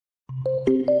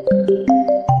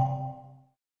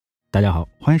大家好，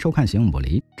欢迎收看《行影步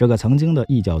离》。这个曾经的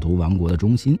异教徒王国的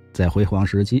中心，在辉煌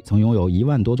时期曾拥有1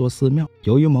万多座寺庙。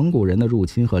由于蒙古人的入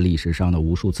侵和历史上的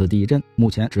无数次地震，目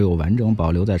前只有完整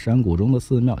保留在山谷中的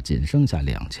寺庙仅剩下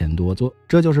2000多座。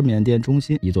这就是缅甸中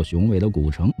心一座雄伟的古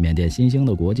城——缅甸新兴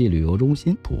的国际旅游中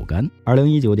心蒲甘。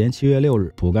2019年7月6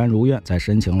日，蒲甘如愿在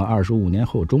申请了25年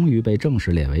后，终于被正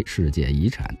式列为世界遗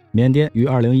产。缅甸于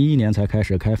2011年才开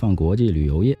始开放国际旅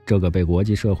游业，这个被国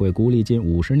际社会孤立近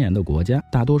50年的国家，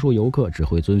大多数游客只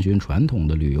会遵循传统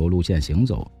的旅游路线行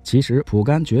走。其实蒲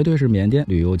甘绝对是缅甸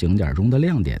旅游景点中的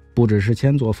亮点，不只是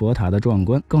千座佛塔的壮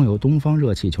观，更有东方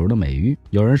热气球的美誉。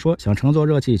有人说想乘坐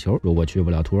热气球如果去不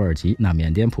了土耳其，那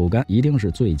缅甸蒲甘一定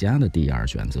是最佳的第二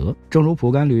选择。正如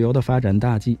蒲甘旅游的发展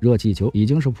大计，热气球已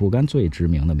经是蒲甘最知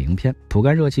名的名片。蒲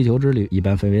甘热气球之旅一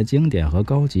般分为经典和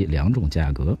高级2种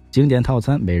价格，经典套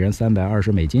餐每人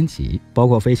320美金起，包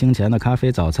括飞行前的咖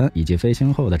啡早餐以及飞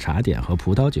行后的茶点和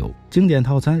葡萄酒。经典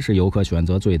套餐是游客选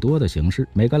择最多的形式，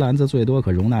每个篮子最多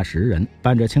可容纳10人，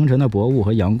伴着清晨的薄雾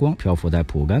和阳光漂浮在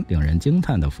蒲甘令人惊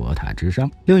叹的佛塔之上。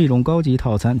另一种高级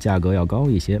套餐价格要高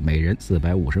一些，每人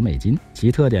450美金，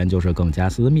其特点就是更加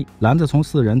私密，篮子从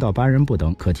4人到8人不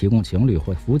等，可提供情侣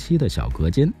或夫妻的小隔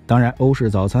间。当然欧式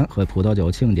早餐和葡萄酒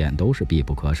庆典都是必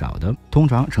不可少的。通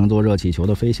常乘坐热气球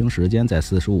的飞行时间在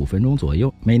45分钟左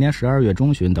右，每年12月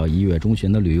中旬到1月中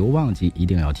旬的旅游旺季一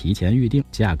定要提前预定，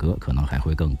价格可能还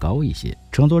会更高一些。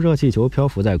乘坐热气球漂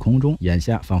浮在空中，眼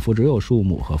下仿佛只有树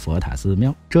木和佛塔寺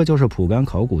庙。这就是蒲甘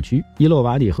考古区，伊洛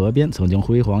瓦底河边曾经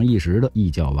辉煌一时的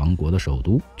异教王国的首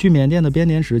都。据缅甸的编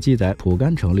年史记载，蒲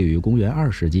甘成立于公元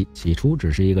2世纪，起初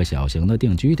只是一个小型的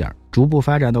定居点，逐步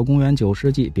发展到公元9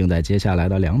世纪，并在接下来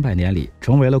的200年里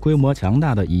成为了规模强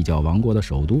大的异教王国的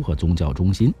首都和宗教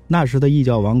中心。那时的异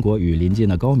教王国与邻近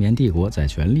的高棉帝国在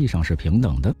权力上是平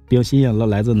等的，并吸引了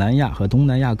来自南亚和东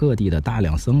南亚各地的大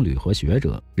量僧侣和学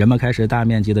者。人们开始大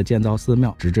面积的建造寺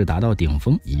庙，直至达到顶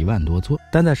峰1万多座。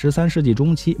但在13世纪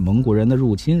中期，蒙古人的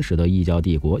入侵使得异教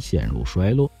帝国陷入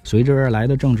衰落，随之而来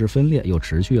的政治分裂又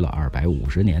持续了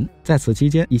250年。在此期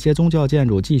间，一些宗教建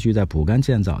筑继续在蒲甘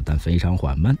建造，但非常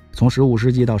缓慢。从15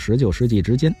世纪到19世纪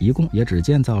之间，一共也只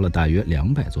建造了大约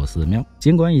200座寺庙。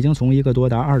尽管已经从一个多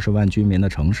达20万居民的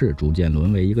城市逐渐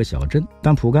沦为一个小镇，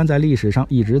但蒲甘在历史上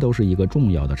一直都是一个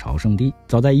重要的朝圣地。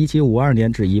早在1752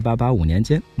年至1885年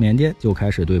间，缅甸就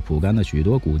开始对蒲甘的许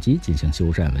多古迹进行修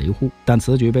缮维护，但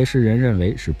此举被世人认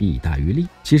为是弊大于利。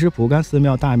其实蒲甘寺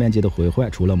庙大面积的毁坏，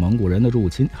除了蒙古人的入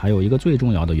侵，还有一个最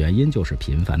重要的原因就是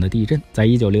频繁的地震。在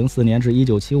1904年至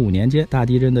1975年间，大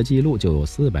地震的记录就有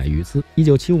400余次。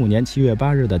1975年7月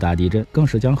8日的大地震更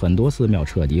是将很多寺庙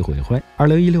彻底毁坏。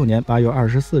2016年8月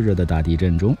24日的大地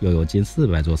震中，又有近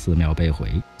400座寺庙被毁。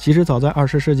其实早在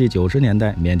20世纪90年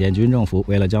代，缅甸军政府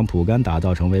为了将蒲甘打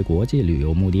造成为国际旅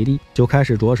游目的地，就开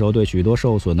始着手对许多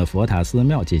受损的佛塔寺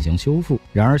庙进行修复。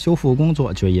然而修复工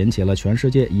作却引起了全世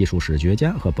界艺术史学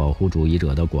家和保护主义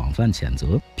者的广泛谴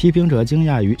责。批评者惊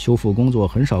讶于修复工作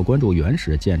很少关注原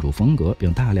始建筑风格，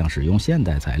并大量使用现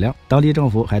代材料。当地政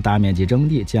府还大面积征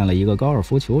地建了一个高尔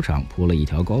夫球场，铺了一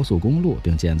条高速公路，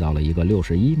并建造了一个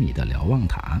61米的瞭望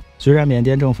塔。虽然缅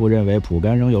甸政府认为蒲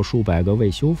甘仍有数百个未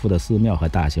修复的寺庙和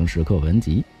大型石刻文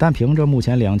集，但凭着目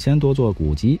前2000多座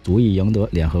古迹，足以赢得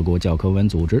联合国教科文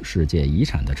组织世界遗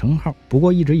产的称号。不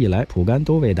过一直以来，蒲甘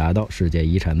都未达到世界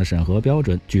遗产的审核标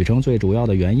准，据称最主要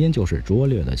的原因就是拙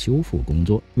劣的修复工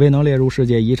作。未能列入世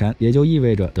界遗产，也就意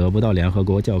味着得不到联合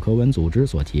国教科文组织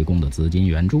所提供的资金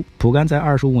援助。蒲甘在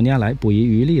25年来不遗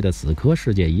余力的死磕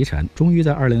世界遗产，终于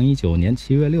在2019年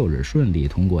7月6日顺利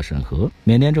通过审核。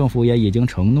缅甸政府也已经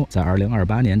承诺在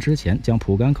2028年之前将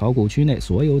蒲甘考古区内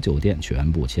所有酒店全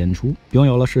部迁出。拥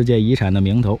有了世界遗产的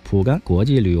名头，蒲甘国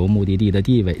际旅游目的地的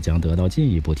地位将得到进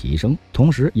一步提升。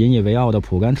同时引以为傲的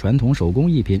蒲甘传统手工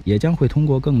艺品也将会通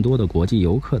过更多的国际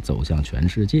游客走向全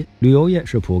世界。旅游业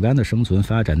是蒲甘的生存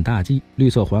发展大计，绿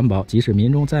色环保即使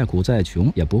民众再苦再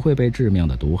穷，也不会被致命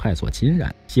的毒害所侵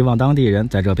染。希望当地人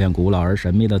在这片古老而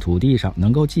神秘的土地上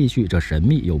能够继续这神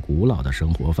秘又古老的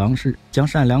生活方式，将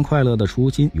善良快乐的初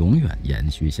心永远延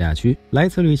续下去。来一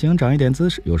次旅行长一点姿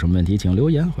势，有什么问题请留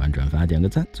言，欢迎转发点个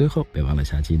赞。最后别忘了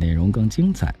下期内容更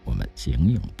精彩，我们形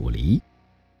影不离。